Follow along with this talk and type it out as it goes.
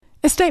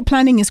Estate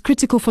planning is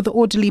critical for the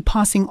orderly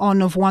passing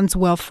on of one's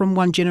wealth from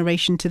one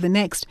generation to the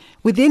next.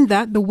 Within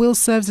that, the will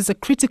serves as a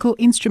critical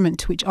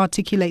instrument which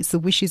articulates the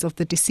wishes of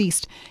the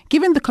deceased.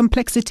 Given the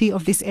complexity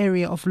of this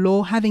area of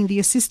law, having the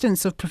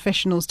assistance of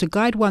professionals to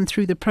guide one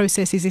through the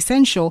process is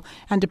essential,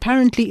 and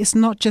apparently it's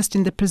not just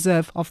in the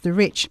preserve of the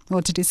rich.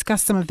 Well, to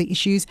discuss some of the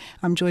issues,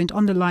 I'm joined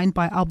on the line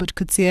by Albert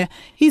Coetzee.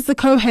 He's the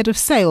co-head of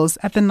sales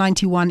at the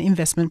 91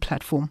 Investment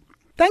Platform.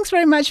 Thanks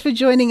very much for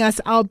joining us,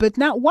 Albert.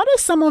 Now, what are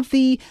some of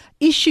the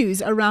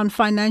issues around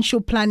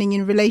financial planning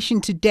in relation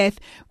to death,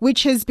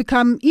 which has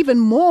become even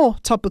more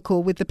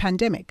topical with the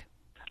pandemic?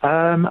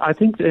 I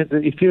think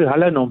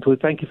hello,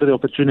 Nompu, thank you for the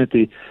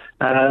opportunity.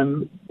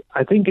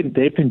 I think in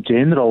death in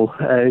general,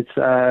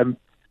 it's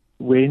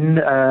when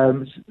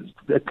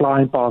a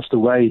client passed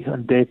away,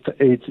 and death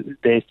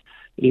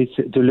is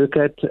to look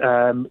at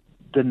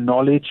the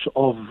knowledge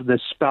of the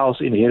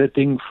spouse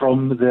inheriting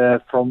from the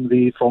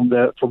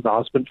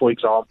husband, for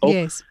example.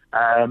 Yes.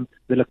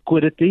 The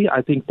liquidity,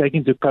 I think,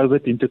 taking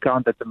COVID into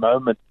account at the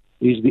moment,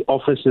 is the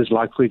offices,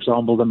 like, for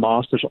example, the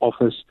master's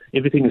office,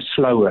 everything is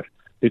slower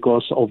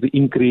because of the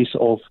increase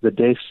of the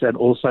deaths and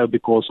also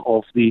because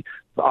of the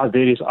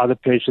various other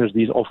pressures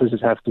these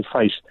offices have to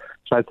face.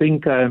 So I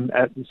think,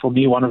 for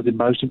me, one of the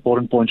most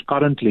important points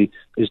currently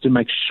is to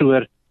make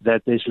sure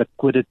that there's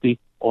liquidity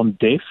on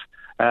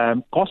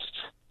death. Costs,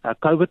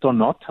 COVID or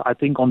not, I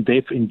think on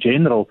death in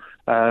general,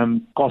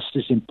 cost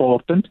is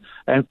important,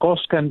 and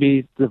cost can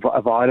be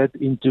divided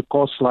into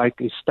costs like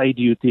estate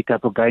duty,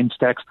 capital gains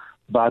tax,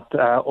 but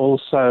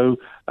also,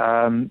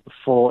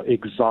 for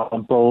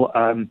example,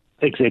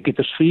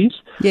 executors' fees.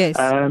 Yes.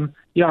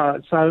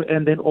 So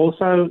and then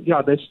also,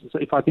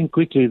 if I think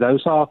quickly,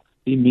 those are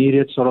the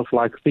immediate sort of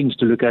like things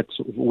to look at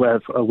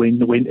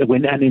when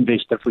an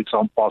investor, for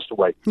example, passed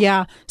away.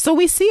 Yeah. So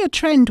we see a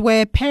trend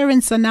where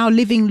parents are now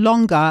living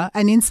longer,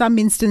 and in some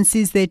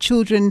instances their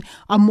children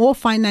are more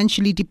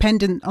financially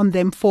dependent on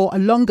them for a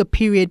longer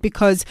period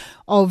because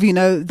of,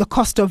 the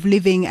cost of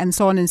living and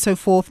so on and so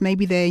forth.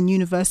 Maybe they're in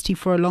university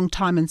for a long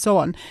time and so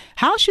on.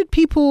 How should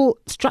people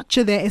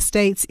structure their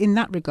estates in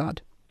that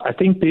regard? I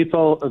think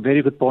a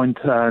very good point,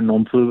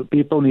 Nomfu.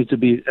 People need to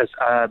be,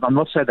 I'm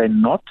not saying they're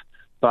not,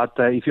 but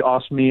if you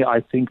ask me, I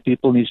think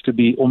people need to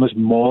be almost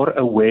more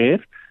aware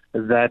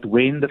that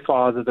when the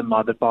father, the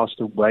mother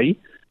passed away,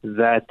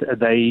 that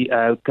they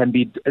can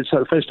be.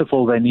 So first of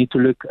all, they need to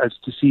look as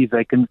to see if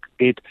they can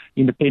get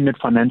independent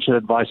financial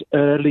advice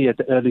early at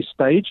the early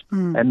stage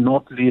and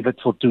not leave it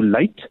for too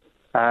late.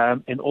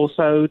 And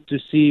also to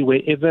see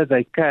wherever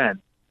they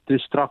can to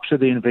structure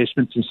the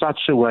investments in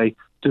such a way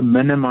to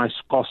minimize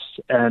costs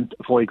and,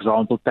 for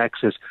example,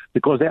 taxes,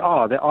 because there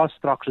are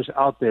structures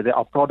out there, there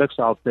are products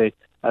out there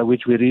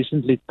which we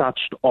recently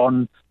touched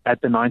on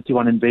at the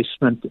 91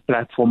 Investment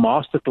Platform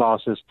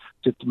Masterclasses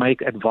to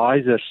make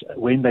advisors,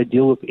 when they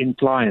deal with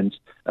clients,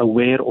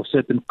 aware of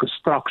certain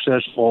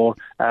structures or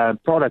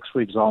products,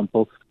 for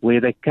example,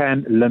 where they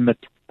can limit,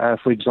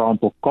 for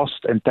example,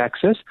 cost and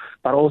taxes,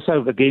 but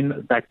also,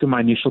 again, back to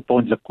my initial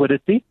point,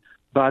 liquidity.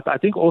 But I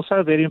think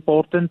also very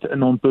important,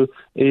 Nompu,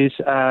 is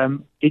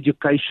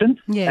education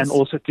and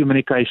also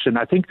communication.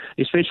 I think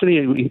especially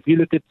if you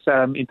look at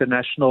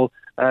international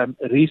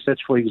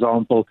research, for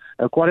example,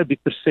 quite a big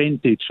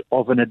percentage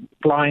of a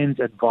client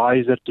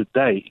advisor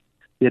today,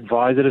 the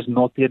advisor is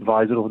not the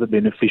advisor of the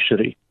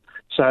beneficiary.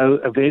 So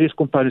various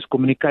components,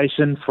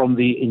 communication from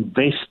the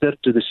investor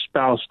to the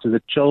spouse to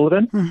the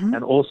children,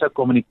 and also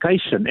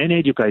communication and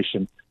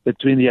education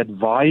between the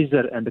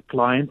advisor and the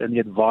client and the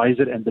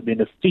advisor and the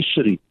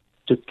beneficiary,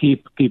 to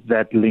keep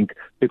that link.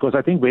 Because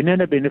I think when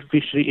a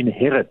beneficiary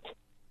inherit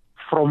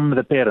from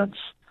the parents,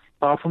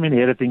 apart from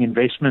inheriting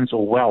investments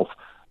or wealth,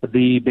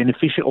 the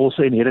beneficiary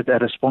also inherit a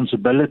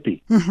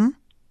responsibility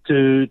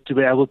to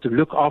be able to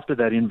look after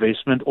that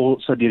investment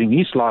also during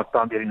his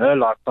lifetime, during her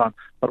lifetime,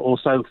 but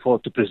also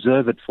to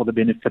preserve it for the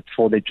benefit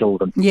for their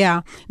children.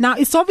 Yeah. Now,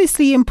 it's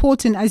obviously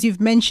important, as you've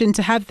mentioned,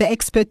 to have the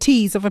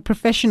expertise of a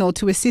professional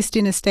to assist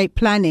in estate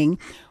planning.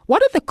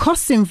 What are the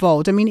costs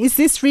involved? I mean, is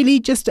this really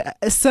just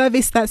a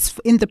service that's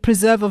in the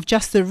preserve of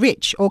just the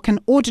rich, or can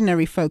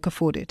ordinary folk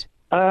afford it?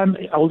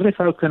 Ordinary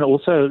folk can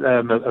also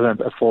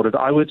afford it.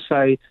 I would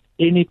say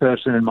any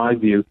person, in my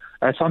view.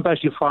 Sometimes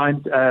you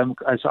find,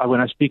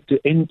 when I speak to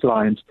end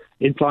clients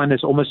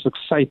is almost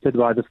excited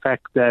by the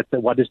fact that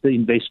what is the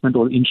investment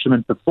or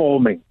instrument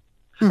performing,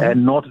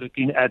 and not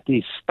looking at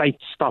the estate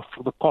stuff,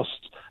 the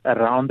costs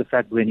around the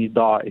fact when you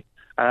die.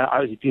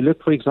 If you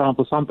look, for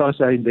example, sometimes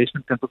an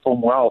investment can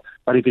perform well,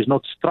 but if it's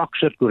not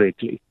structured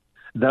correctly,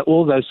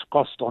 all those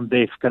costs on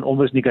death can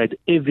almost negate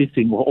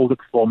everything or all the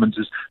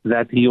performances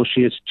that he or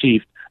she has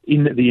achieved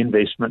in the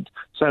investment.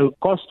 So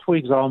cost, for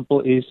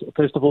example, is,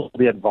 first of all,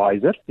 the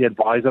advisor. The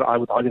advisor, I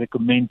would highly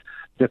recommend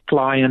the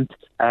client,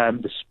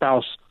 the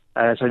spouse,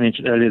 as I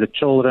mentioned earlier, the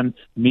children,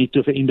 meet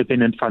with an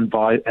independent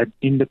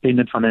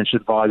financial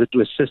advisor to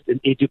assist and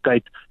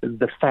educate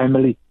the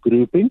family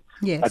grouping.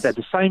 Yes. But at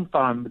the same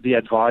time, the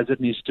advisor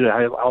needs to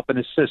help and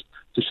assist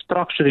to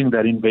structuring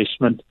that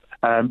investment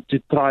to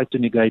try to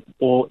negate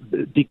or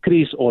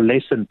decrease or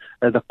lessen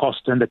the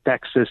cost and the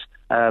taxes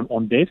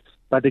on death.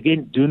 But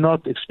again, do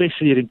not,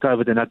 especially during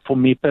COVID, and that for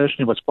me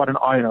personally was quite an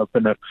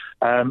eye-opener.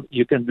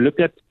 You can look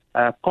at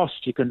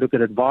costs, you can look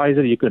at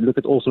advisor, you can look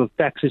at also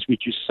taxes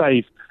which you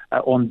save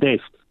on death.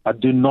 But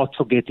do not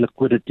forget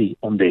liquidity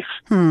on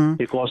death.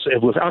 Because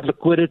without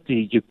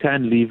liquidity, you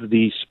can leave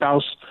the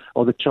spouse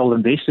or the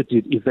children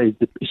destitute if they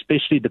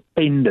especially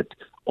depended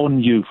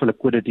on you for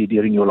liquidity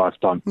during your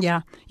lifetime.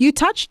 Yeah. You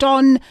touched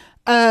on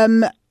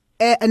an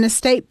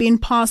estate being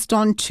passed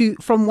on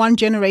from one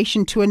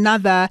generation to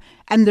another,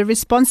 and the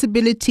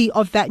responsibility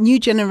of that new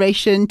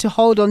generation to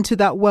hold on to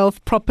that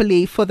wealth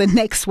properly for the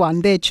next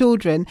one, their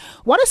children.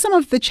 What are some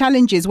of the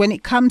challenges when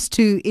it comes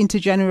to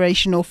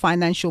intergenerational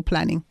financial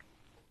planning?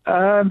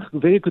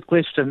 Very good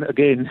question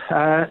again.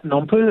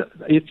 Nompu,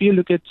 if you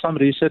look at some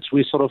research,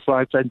 we sort of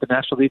like the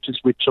international research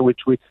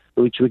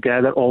which we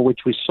gather or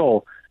which we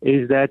saw,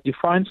 is that you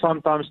find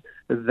sometimes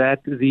that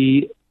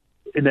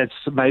and that's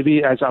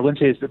maybe, as I wouldn't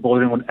say it's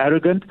bordering on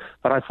arrogant,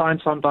 but I find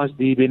sometimes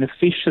the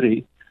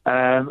beneficiary,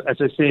 as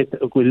I said,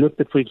 if we looked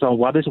at, for example,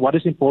 what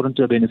is important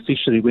to a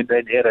beneficiary when they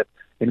inherit,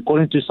 and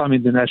according to some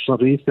international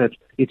research,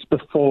 it's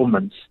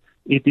performance,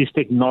 it is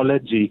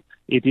technology,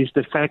 it is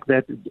the fact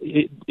that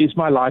is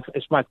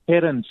my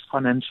parents'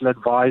 financial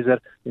advisor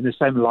in the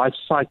same life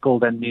cycle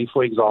than me,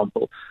 for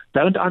example.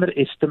 Don't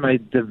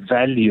underestimate the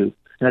value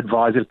an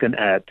advisor can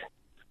add.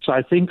 So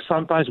I think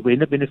sometimes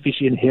when a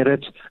beneficiary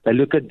inherits, they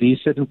look at these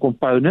certain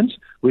components,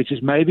 which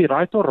is maybe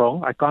right or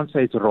wrong. I can't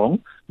say it's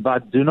wrong,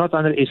 but do not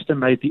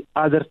underestimate the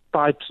other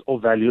types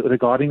of value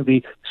regarding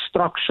the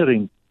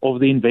structuring of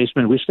the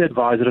investment, which the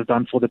advisor has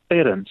done for the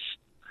parents,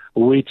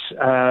 which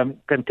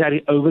can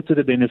carry over to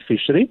the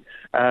beneficiary,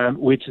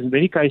 which in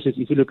many cases,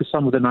 if you look at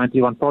some of the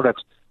 91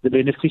 products, the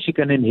beneficiary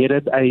can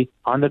inherit a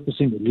 100%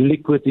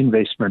 liquid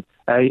investment,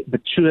 a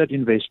matured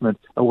investment,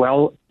 a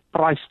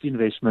well-priced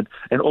investment,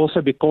 and also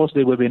because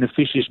there were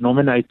beneficiaries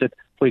nominated,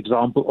 for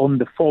example, on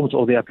the forms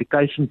or the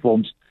application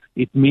forms,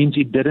 it means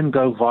it didn't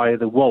go via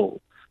the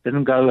will.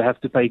 Didn't go have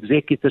to pay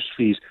executors'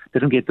 fees,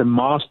 didn't get the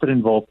master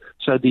involved.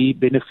 So the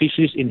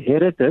beneficiaries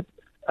inherited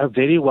a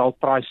very well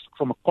priced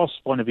from a cost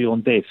point of view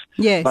on death.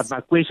 Yes. But my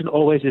question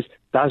always is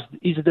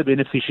the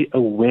beneficiary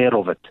aware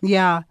of it?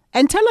 Yeah.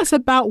 And tell us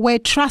about where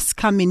trusts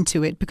come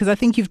into it, because I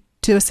think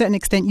to a certain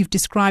extent you've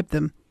described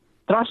them.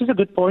 Trust is a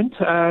good point.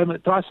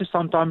 Trust is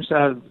sometimes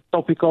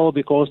topical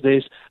because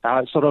there's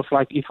sort of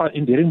like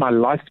during my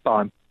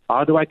lifetime,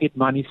 how do I get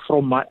money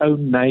from my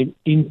own name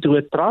into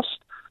a trust?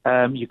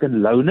 You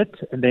can loan it,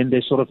 and then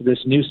there's sort of this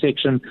new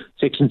section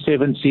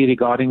 7C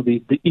regarding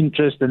the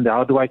interest and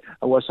how do I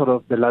sort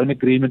of the loan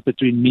agreement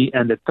between me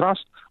and the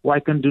trust, or I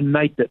can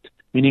donate it,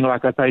 meaning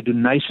like I pay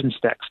donations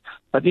tax.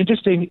 But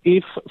interesting,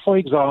 if, for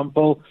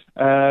example,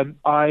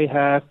 I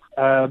have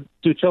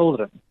 2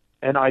 children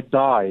and I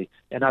die,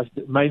 and I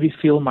maybe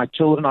feel my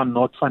children are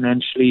not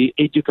financially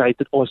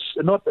educated or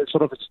not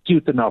sort of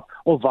astute enough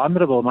or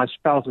vulnerable, my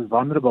spouse is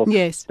vulnerable.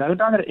 Yes.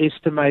 Don't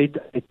underestimate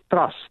a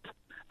trust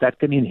that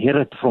can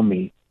inherit from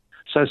me.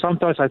 So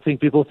sometimes I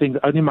think people think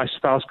only my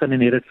spouse can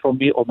inherit from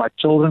me or my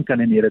children can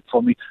inherit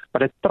from me,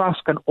 but a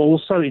trust can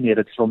also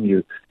inherit from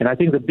you. And I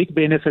think the big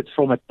benefit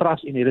from a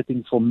trust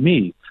inheriting from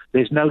me,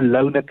 there's no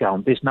loan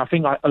account. There's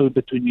nothing I owe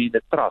between me and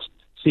the trust,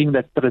 seeing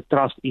that the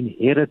trust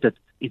inherited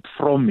it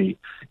from me.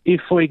 If,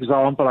 for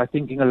example, I'm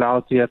thinking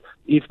aloud here,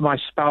 if my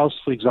spouse,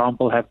 for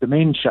example, have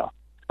dementia,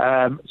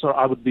 so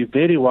I would be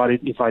very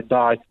worried if I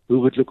die, who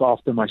would look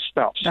after my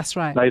spouse? That's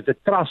right. Now, if the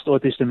trust or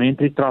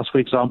testamentary trust, for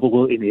example,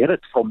 will inherit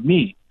from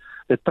me,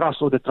 the trust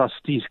or the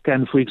trustees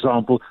can, for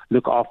example,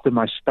 look after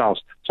my spouse.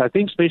 So I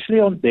think especially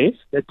on death,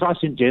 the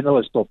trust in general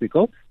is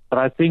topical, but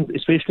I think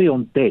especially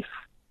on death,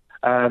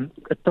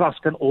 a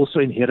trust can also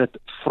inherit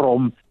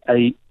from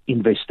a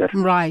investor.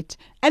 Right.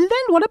 And then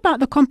what about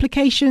the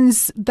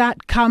complications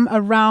that come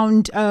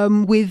around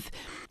with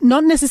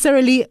not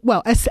necessarily,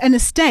 an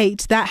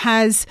estate that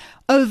has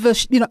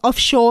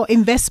offshore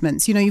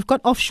investments? You've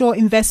got offshore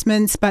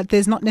investments, but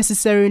there's not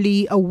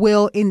necessarily a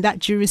will in that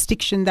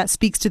jurisdiction that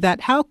speaks to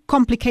that. How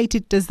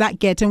complicated does that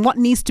get, and what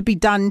needs to be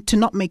done to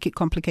not make it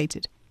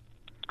complicated?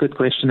 Good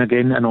question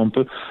again,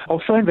 Anompu.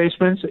 Offshore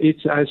investments,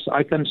 it's as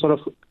I can sort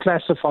of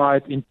classify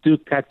it in 2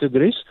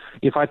 categories.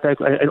 If I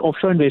take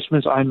offshore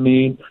investments, I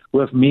mean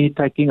with me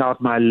taking out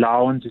my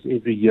allowances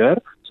every year,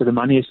 so the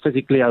money is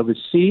physically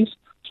overseas.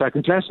 So I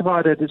can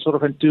classify that as sort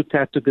of in 2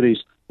 categories.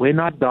 When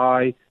I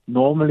die,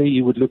 normally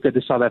you would look at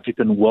the South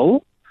African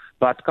will,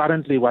 but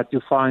currently what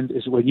you find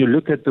is when you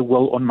look at the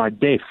will on my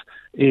death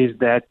is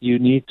that you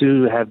need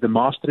to have the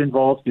master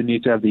involved, you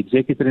need to have the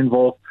executor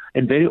involved,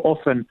 and very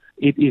often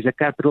it is a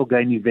capital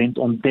gain event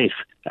on death.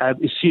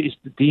 She is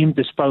deemed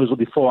disposal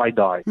before I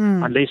die,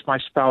 unless my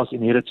spouse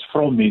inherits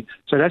from me.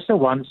 So that's the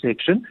one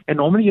section. And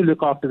normally you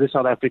look after the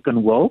South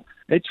African will.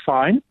 It's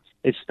fine.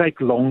 It's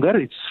take longer.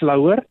 It's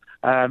slower.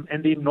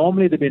 And then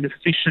normally the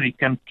beneficiary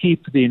can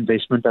keep the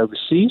investment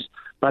overseas.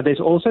 But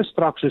there's also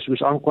structures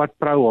which I'm quite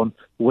pro on,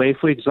 where,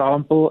 for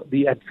example,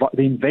 the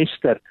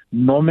investor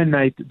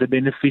nominate the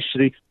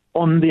beneficiary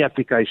on the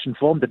application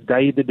form the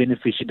day the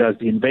beneficiary does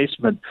the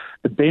investment.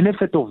 The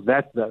benefit of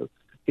that, though,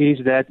 is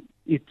that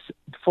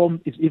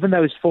even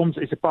though it's formed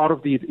as a part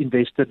of the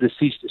investor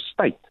deceased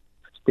estate,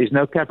 there's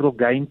no capital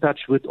gain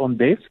touch with on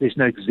death, there's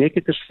no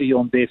executor's fee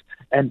on death,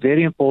 and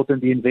very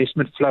important, the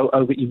investment flow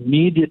over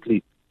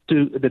immediately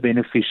to the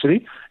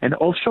beneficiary. And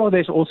offshore,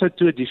 there's also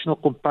 2 additional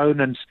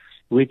components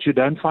which you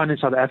don't find in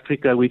South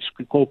Africa, which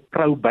we call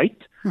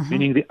probate,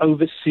 meaning the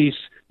overseas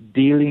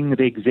dealing,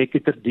 the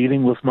executor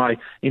dealing with my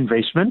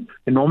investment.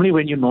 And normally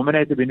when you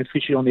nominate the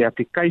beneficiary on the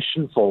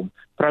application form,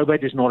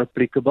 probate is not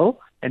applicable.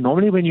 And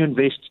normally when you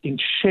invest in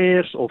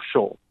shares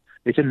offshore,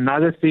 there's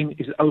another thing,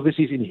 is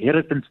overseas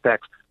inheritance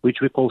tax, which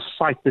we call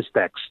CITES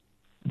tax.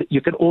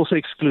 You can also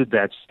exclude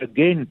that.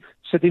 Again,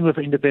 sitting with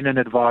an independent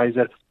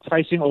advisor,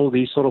 facing all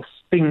these sort of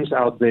things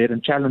out there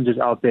and challenges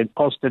out there, and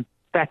cost and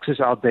taxes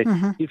out there,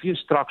 if you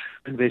structure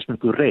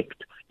investment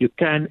correct, you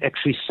can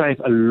actually save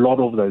a lot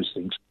of those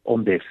things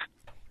on death.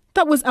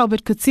 That was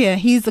Albert Coetzee.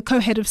 He is the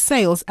co-head of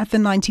sales at the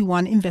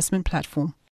 91 investment platform.